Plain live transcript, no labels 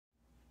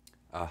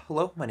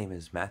Hello, my name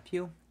is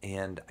Matthew,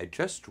 and I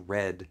just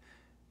read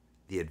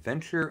The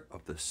Adventure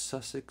of the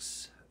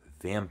Sussex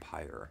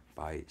Vampire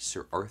by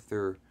Sir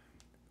Arthur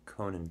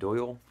Conan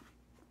Doyle.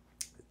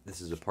 This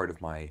is a part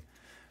of my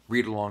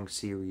read along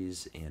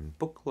series and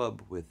book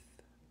club with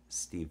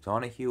Steve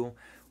Donahue.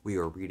 We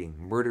are reading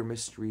murder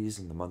mysteries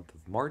in the month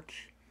of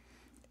March,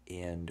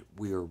 and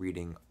we are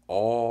reading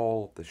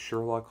all the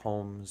Sherlock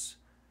Holmes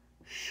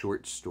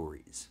short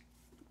stories.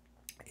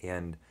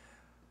 And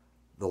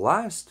the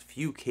last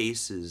few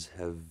cases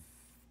have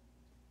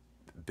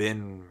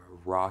been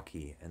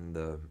rocky, and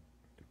the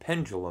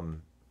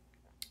pendulum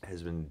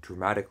has been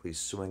dramatically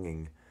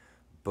swinging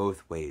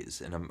both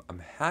ways. And I'm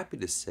happy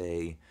to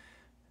say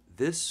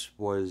this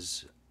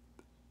was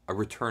a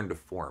return to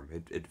form.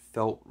 It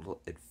felt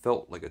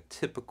like a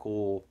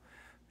typical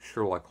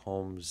Sherlock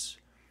Holmes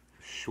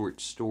short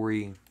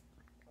story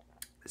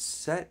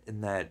set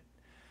in that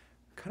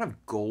kind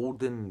of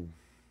golden,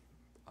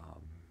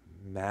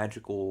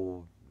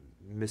 magical,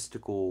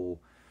 mystical,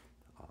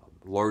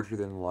 larger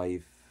than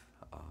life,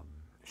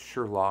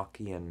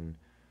 Sherlockian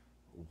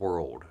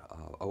world,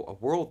 a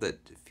world that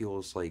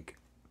feels like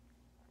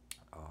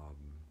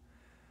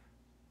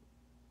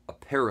a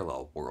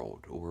parallel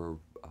world or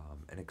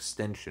an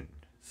extension,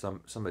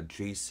 some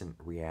adjacent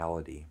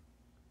reality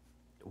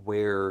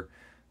where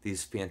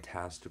these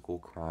fantastical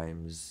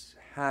crimes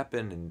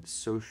happen and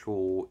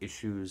social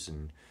issues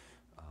and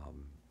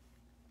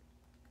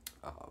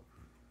uh,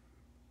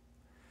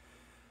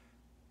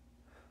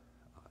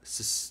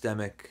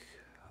 systemic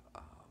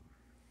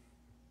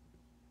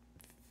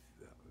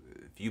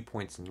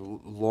viewpoints and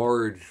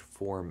large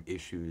form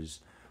issues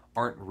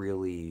aren't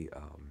really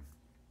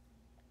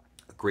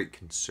a great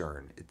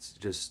concern. It's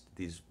just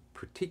these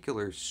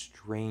particular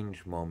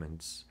strange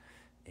moments,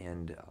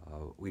 and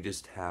we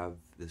just have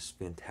this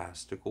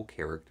fantastical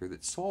character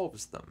that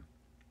solves them.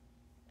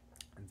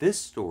 This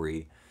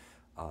story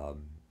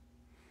um,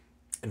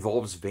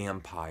 involves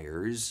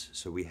vampires,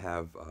 so we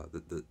have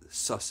the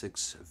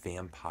Sussex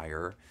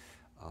vampire,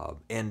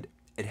 and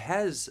it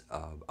has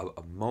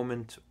a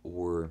moment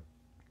or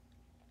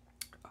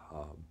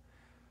um,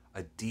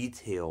 a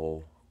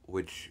detail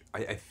which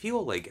I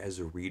feel like as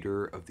a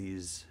reader of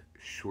these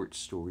short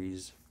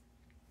stories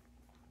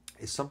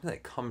is something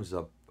that comes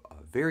up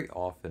very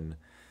often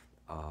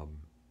um,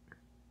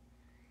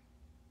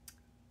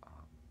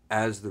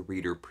 as the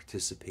reader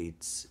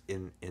participates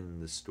in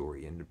the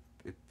story, and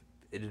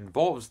it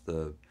involves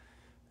the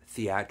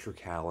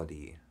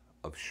theatricality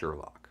of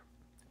Sherlock.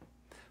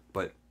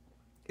 But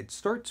it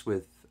starts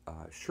with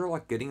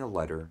Sherlock getting a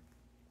letter,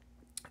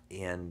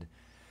 and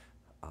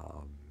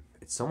um,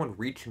 it's someone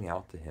reaching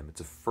out to him.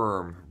 It's a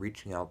firm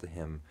reaching out to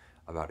him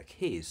about a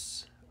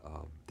case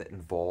that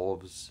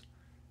involves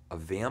a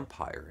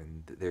vampire,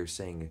 and they're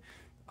saying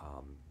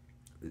um,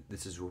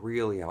 this is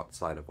really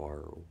outside of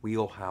our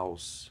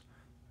wheelhouse,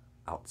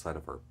 outside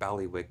of our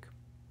bailiwick.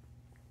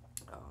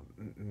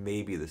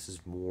 Maybe this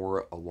is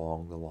more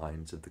along the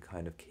lines of the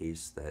kind of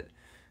case that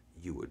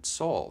you would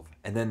solve.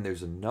 And then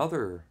there's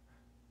another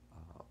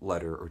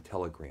letter or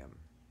telegram,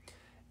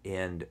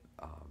 and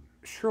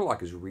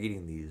Sherlock is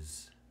reading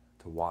these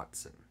to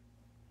Watson.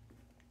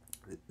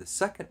 The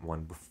second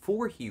one,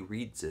 before he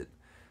reads it,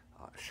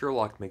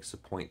 Sherlock makes a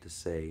point to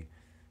say,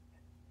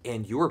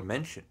 "And you're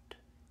mentioned,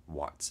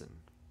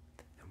 Watson."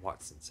 And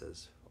Watson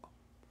says,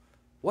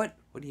 "What?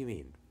 What do you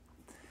mean?"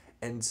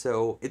 And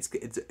so it's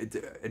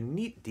a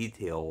neat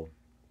detail,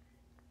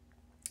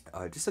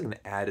 just like an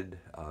added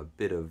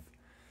bit of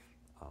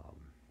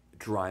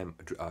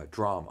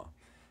drama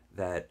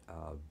that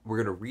we're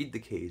going to read the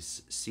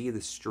case, see the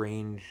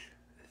strange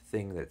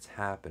thing that's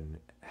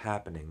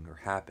happening or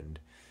happened,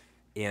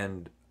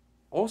 and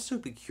also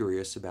be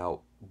curious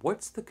about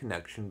what's the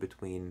connection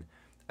between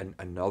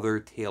another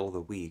tale of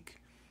the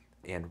week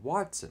and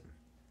Watson.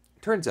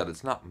 Turns out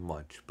it's not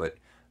much, but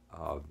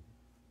uh,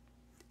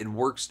 it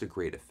works to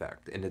great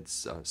effect, and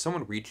it's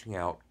someone reaching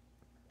out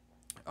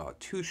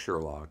to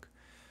Sherlock,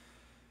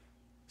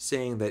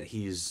 saying that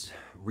he's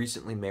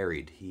recently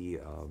married. He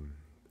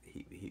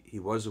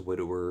was a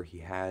widower. He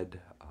had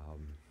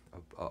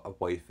a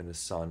wife and a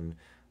son.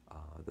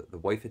 The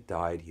wife had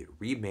died. He had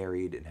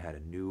remarried and had a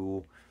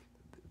new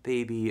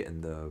baby,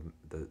 and the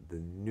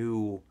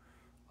new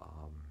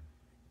um,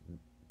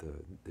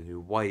 the new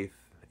wife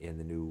and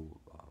the new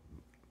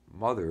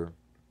mother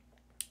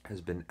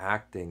has been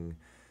acting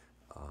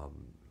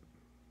um,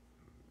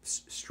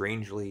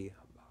 strangely,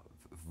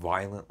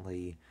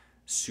 violently,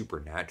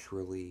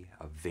 supernaturally,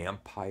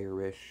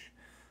 vampire-ish.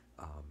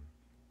 Um,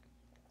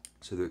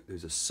 so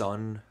there's a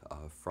son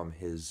from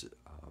his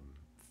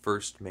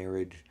first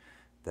marriage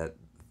that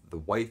the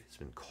wife has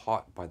been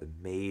caught by the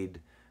maid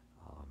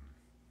um,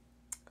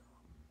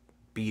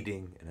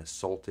 beating and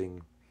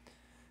assaulting,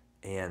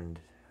 and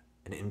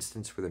an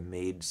instance where the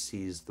maid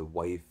sees the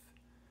wife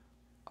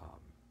um,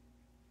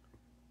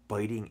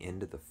 biting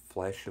into the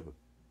flesh of a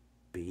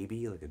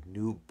baby, like a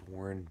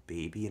newborn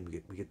baby, and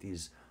we get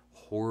these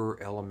horror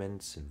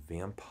elements and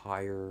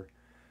vampire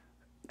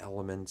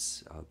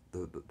elements.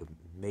 The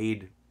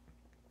maid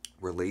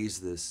relays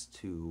this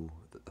to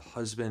the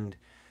husband.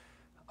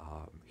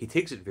 He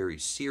takes it very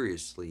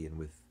seriously and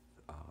with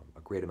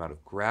a great amount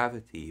of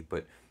gravity,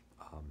 but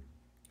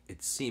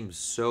it seems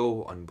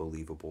so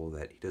unbelievable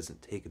that he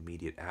doesn't take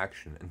immediate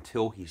action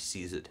until he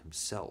sees it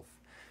himself.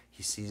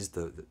 He sees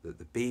the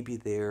baby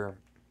there,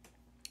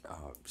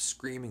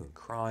 screaming and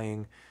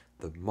crying,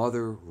 the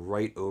mother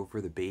right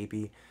over the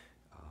baby.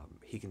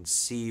 He can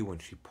see when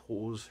she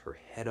pulls her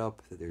head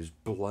up that there's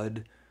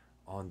blood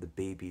on the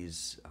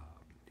baby's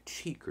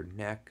cheek or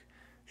neck.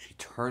 She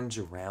turns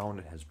around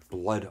and has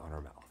blood on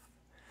her mouth.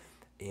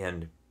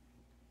 And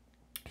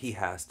he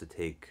has to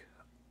take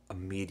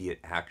immediate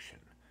action.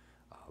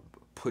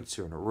 Puts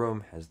her in a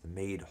room, has the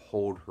maid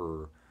hold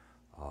her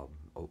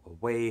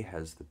away,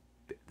 has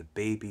the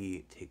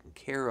baby taken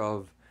care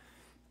of.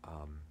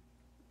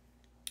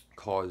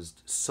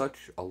 Caused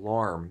such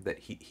alarm that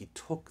he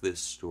took this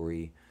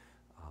story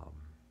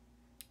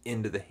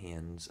into the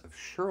hands of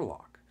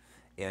Sherlock.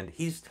 And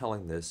he's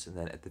telling this, and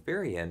then at the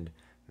very end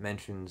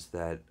mentions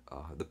that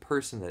the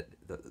person that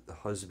the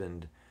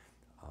husband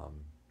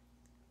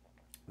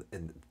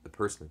and the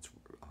person that's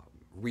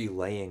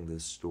relaying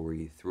this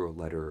story through a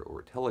letter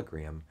or a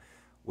telegram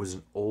was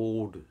an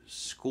old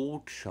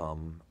school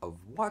chum of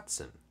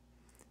Watson.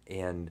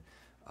 And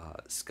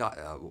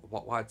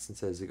Watson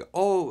says,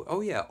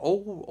 oh yeah,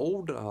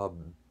 old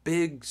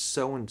big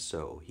so and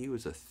so. He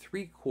was a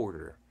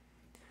 3/4,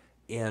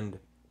 and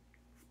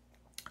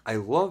I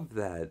love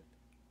that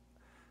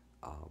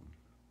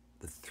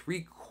the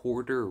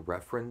 3/4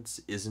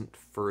 reference isn't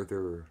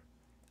further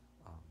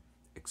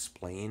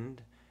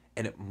explained,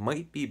 and it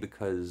might be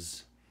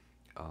because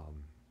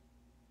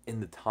in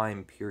the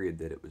time period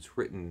that it was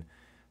written,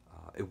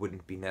 it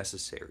wouldn't be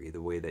necessary.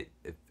 The way that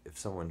if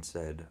someone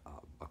said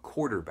a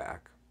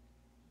quarterback,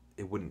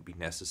 it wouldn't be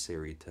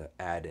necessary to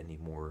add any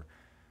more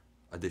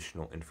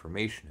additional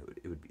information.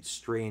 It would be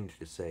strange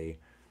to say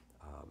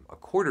a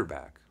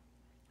quarterback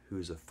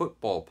who's a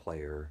football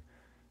player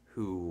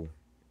who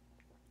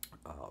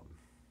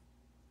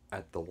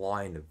at the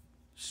line of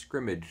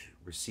scrimmage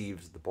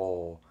receives the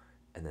ball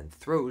and then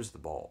throws the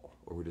ball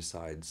or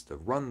decides to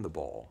run the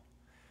ball,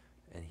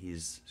 and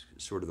he's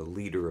sort of the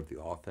leader of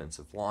the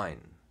offensive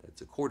line.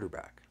 That's a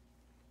quarterback.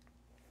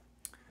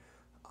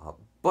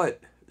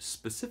 But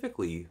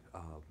specifically,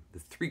 the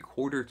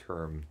 3/4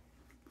 term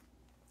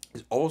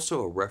is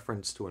also a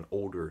reference to an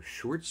older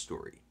short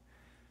story,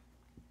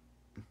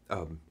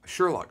 a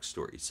Sherlock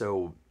story.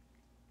 So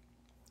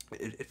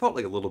it felt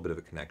like a little bit of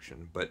a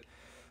connection, but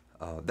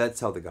that's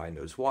how the guy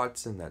knows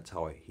Watson. That's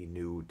how he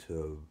knew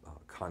to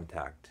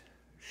contact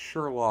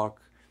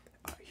Sherlock.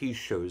 He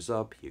shows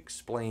up. He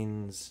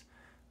explains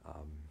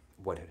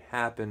what had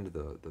happened.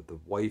 The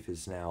wife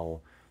is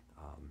now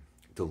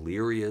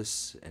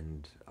delirious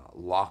and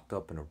locked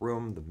up in a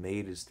room. The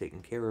maid is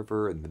taking care of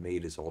her, and the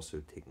maid is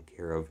also taking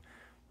care of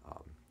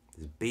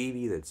this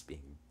baby that's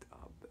being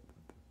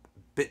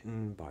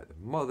bitten by the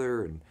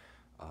mother, and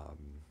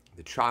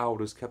the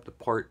child is kept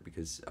apart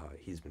because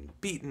he's been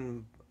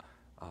beaten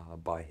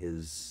by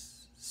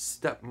his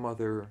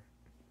stepmother.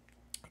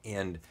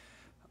 And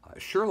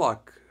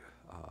Sherlock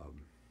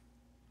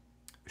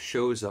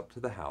shows up to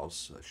the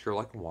house.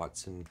 Sherlock and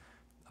Watson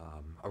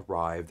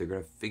arrive. They're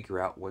going to figure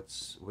out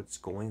what's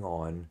going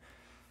on.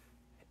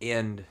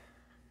 And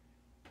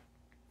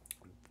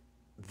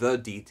the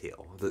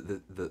detail,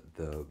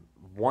 the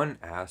one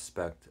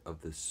aspect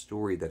of this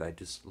story that I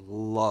just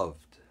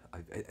loved,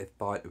 I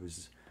thought it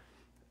was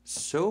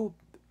so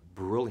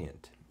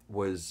brilliant,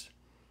 was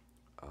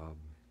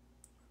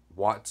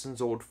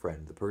Watson's old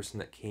friend, the person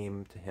that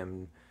came to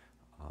him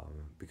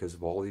because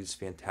of all these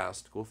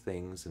fantastical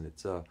things, and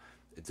it's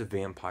a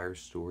vampire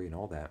story and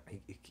all that.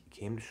 He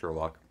came to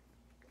Sherlock.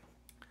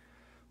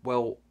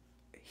 Well,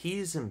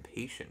 he's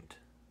impatient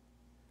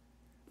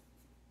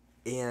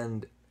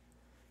and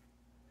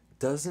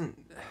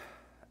doesn't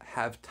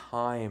have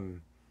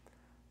time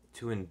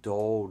to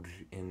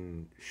indulge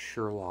in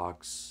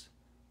Sherlock's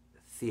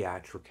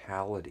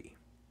theatricality.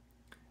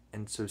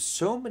 And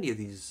so many of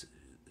these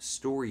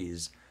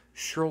stories,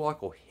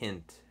 Sherlock will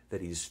hint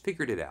that he's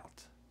figured it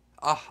out.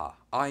 Aha,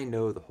 I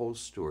know the whole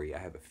story. I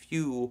have a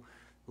few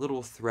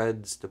little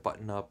threads to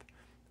button up,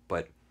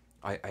 but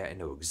I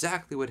know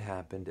exactly what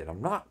happened, and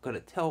I'm not going to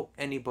tell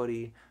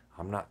anybody.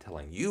 I'm not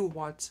telling you,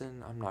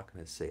 Watson. I'm not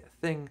going to say a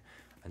thing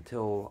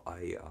until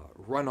I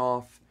run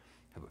off,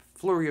 have a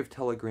flurry of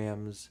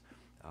telegrams,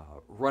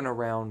 run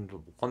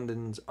around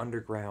London's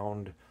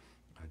underground,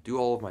 do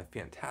all of my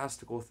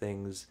fantastical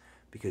things,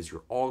 because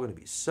you're all going to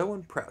be so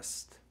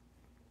impressed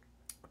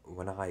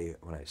when I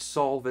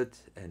solve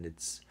it, and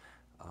it's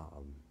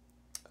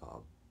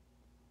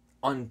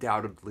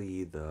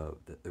undoubtedly the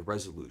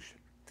resolution.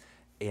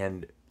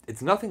 And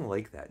it's nothing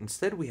like that.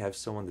 Instead, we have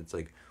someone that's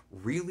like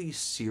really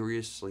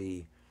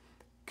seriously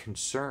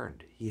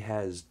concerned. He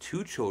has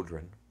 2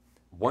 children.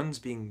 One's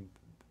being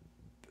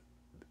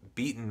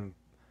beaten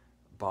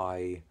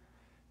by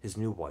his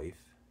new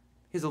wife.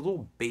 He has a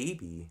little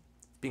baby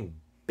being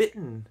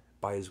bitten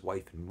by his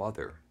wife and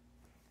mother.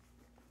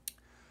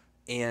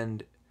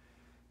 And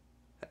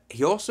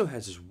He also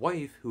has his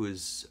wife who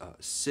is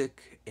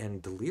sick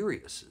and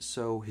delirious.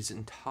 So his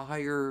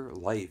entire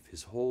life,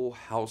 his whole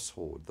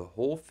household, the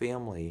whole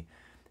family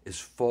is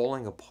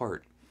falling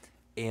apart.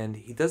 And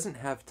he doesn't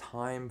have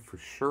time for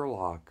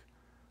Sherlock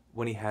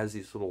when he has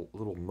these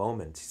little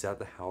moments. He's at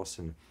the house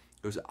and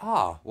goes,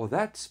 "Ah, well,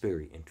 that's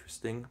very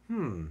interesting.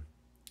 Hmm."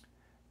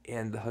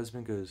 And the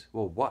husband goes,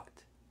 "Well,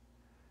 what?"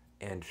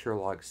 And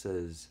Sherlock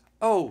says,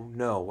 "Oh,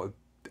 no,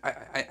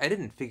 I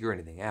didn't figure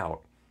anything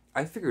out.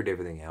 I figured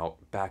everything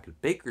out back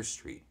at Baker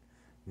Street.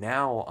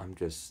 Now I'm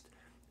just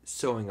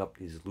sewing up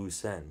these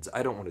loose ends.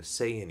 I don't want to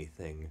say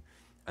anything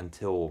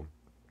until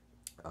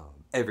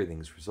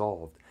everything's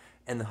resolved."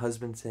 And the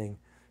husband saying,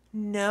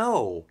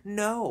 "No,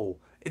 no.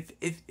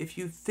 If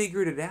you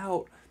figured it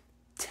out,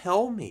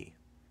 tell me.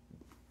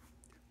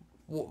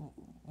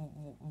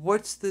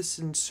 What's this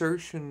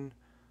insertion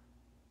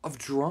of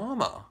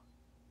drama?"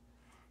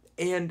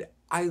 And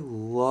I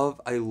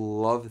love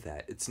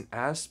that. It's an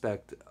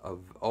aspect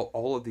of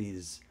all of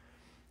these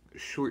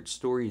short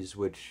stories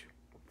which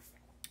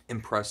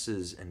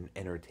impresses and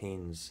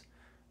entertains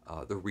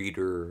the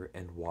reader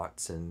and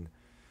Watson,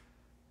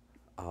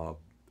 uh,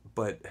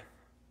 but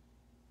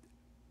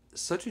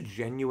such a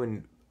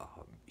genuine,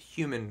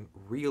 human,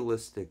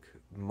 realistic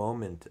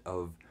moment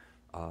of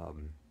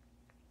um,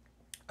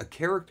 a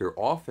character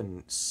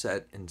often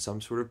set in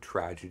some sort of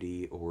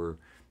tragedy or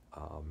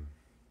um,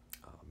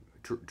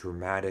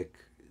 dramatic,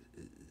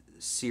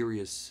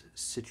 serious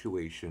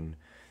situation,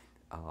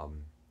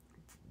 um,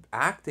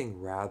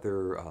 acting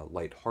rather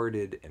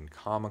lighthearted and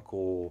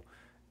comical,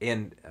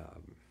 and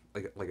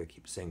like I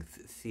keep saying,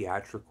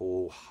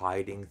 theatrical,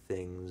 hiding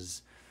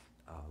things,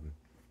 um,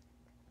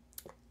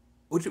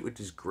 which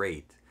is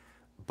great.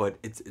 But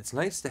it's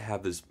nice to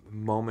have this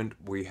moment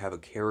where you have a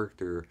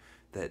character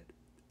that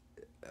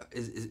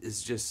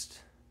is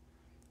just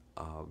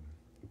um,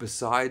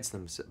 beside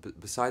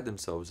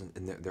themselves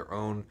in their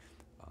own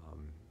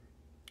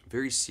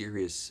very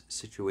serious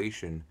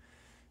situation,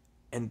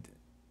 and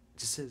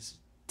just says,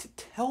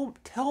 tell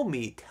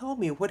me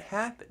what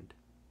happened."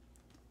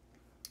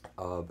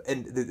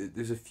 And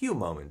there's a few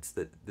moments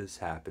that this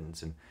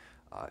happens, and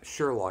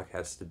Sherlock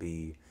has to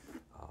be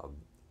um,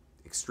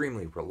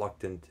 extremely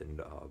reluctant and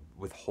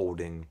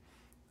withholding,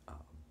 um,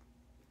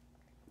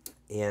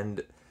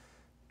 and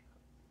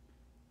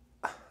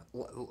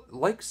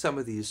like some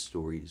of these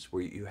stories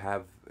where you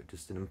have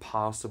just an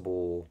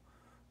impossible,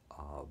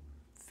 um,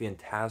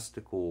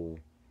 fantastical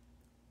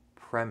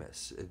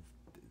premise.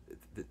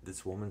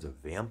 This woman's a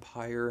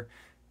vampire.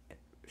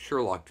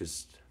 Sherlock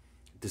just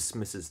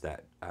dismisses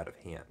that out of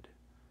hand.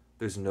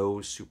 There's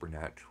no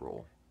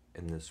supernatural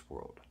in this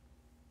world.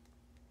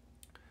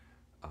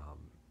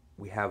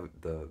 We have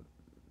the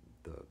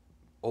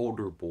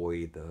older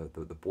boy,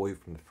 the boy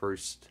from the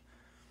first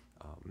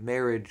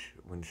marriage.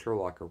 When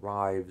Sherlock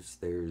arrives,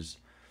 there's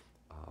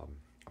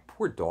a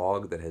poor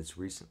dog that has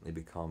recently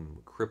become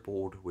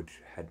crippled, which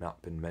had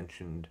not been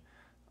mentioned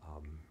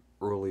um,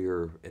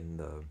 earlier in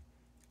the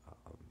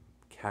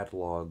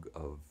catalog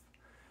of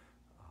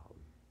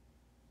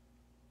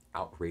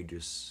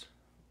outrageous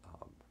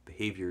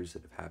behaviors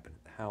that have happened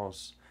at the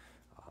house.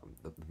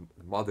 The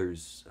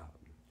mother's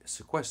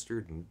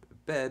sequestered in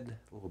bed.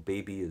 The little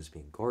baby is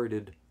being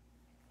guarded,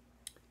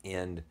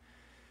 and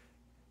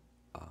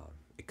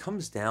it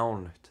comes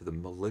down to the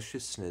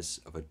maliciousness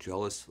of a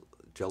jealous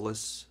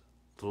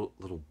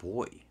little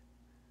boy.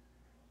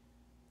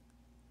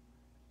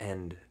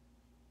 And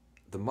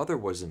the mother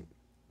wasn't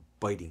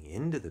biting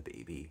into the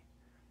baby,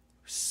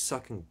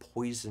 sucking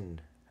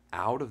poison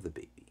out of the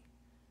baby,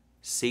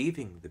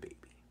 saving the baby.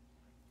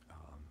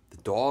 The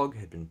dog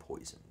had been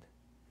poisoned.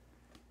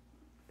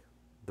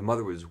 The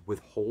mother was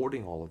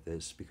withholding all of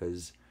this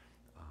because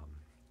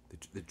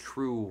the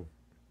true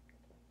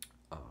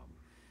um,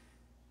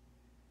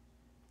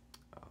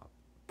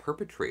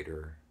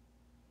 perpetrator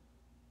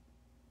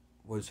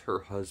was her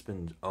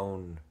husband's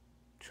own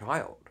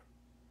child,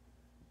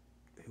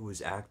 who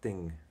was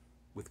acting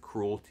with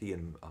cruelty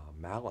and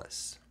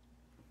malice.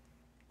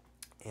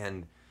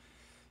 And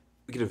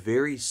we get a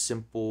very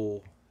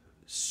simple,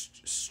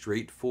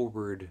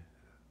 straightforward,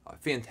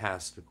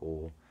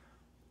 fantastical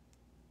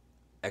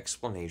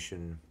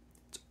explanation.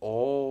 It's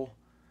all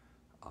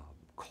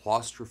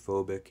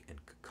claustrophobic and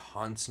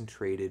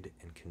concentrated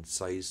and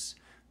concise.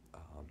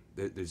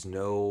 There's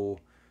no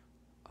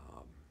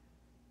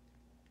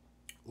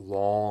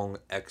long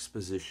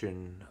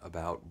exposition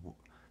about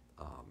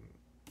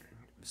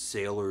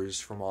sailors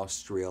from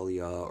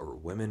Australia or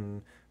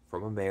women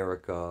from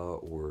America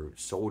or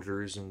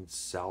soldiers in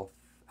South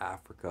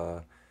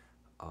Africa.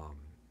 Um,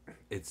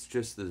 it's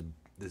just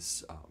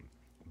this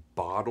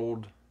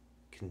bottled,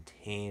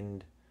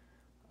 contained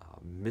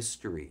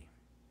mystery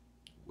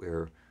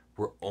where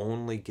we're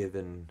only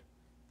given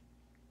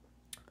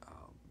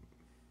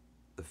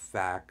the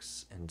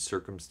facts and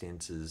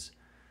circumstances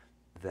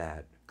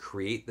that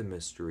create the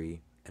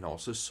mystery and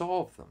also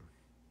solve them.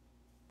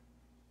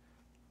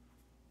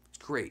 It's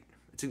great.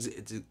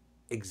 It's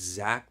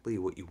exactly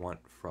what you want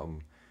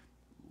from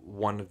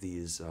one of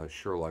these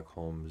Sherlock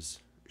Holmes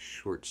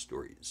short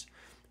stories.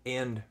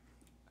 And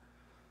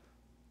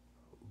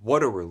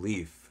what a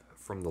relief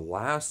from the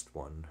last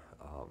one,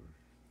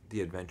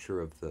 The Adventure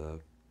of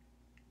the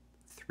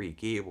Three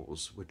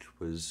Gables, which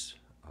was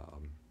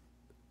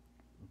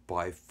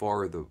by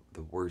far the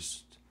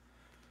worst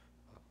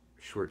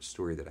short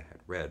story that I had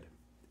read.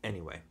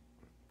 Anyway,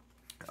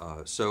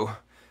 so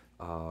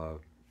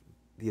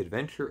The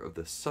Adventure of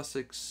the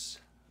Sussex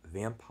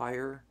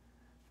Vampire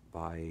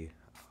by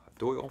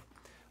Doyle.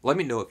 Let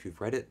me know if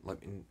you've read it.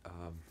 Let me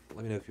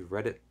know if you've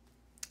read it.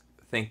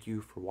 Thank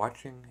you for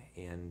watching,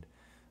 and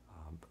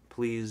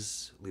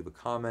please leave a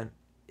comment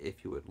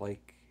if you would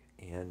like,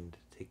 and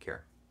take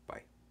care.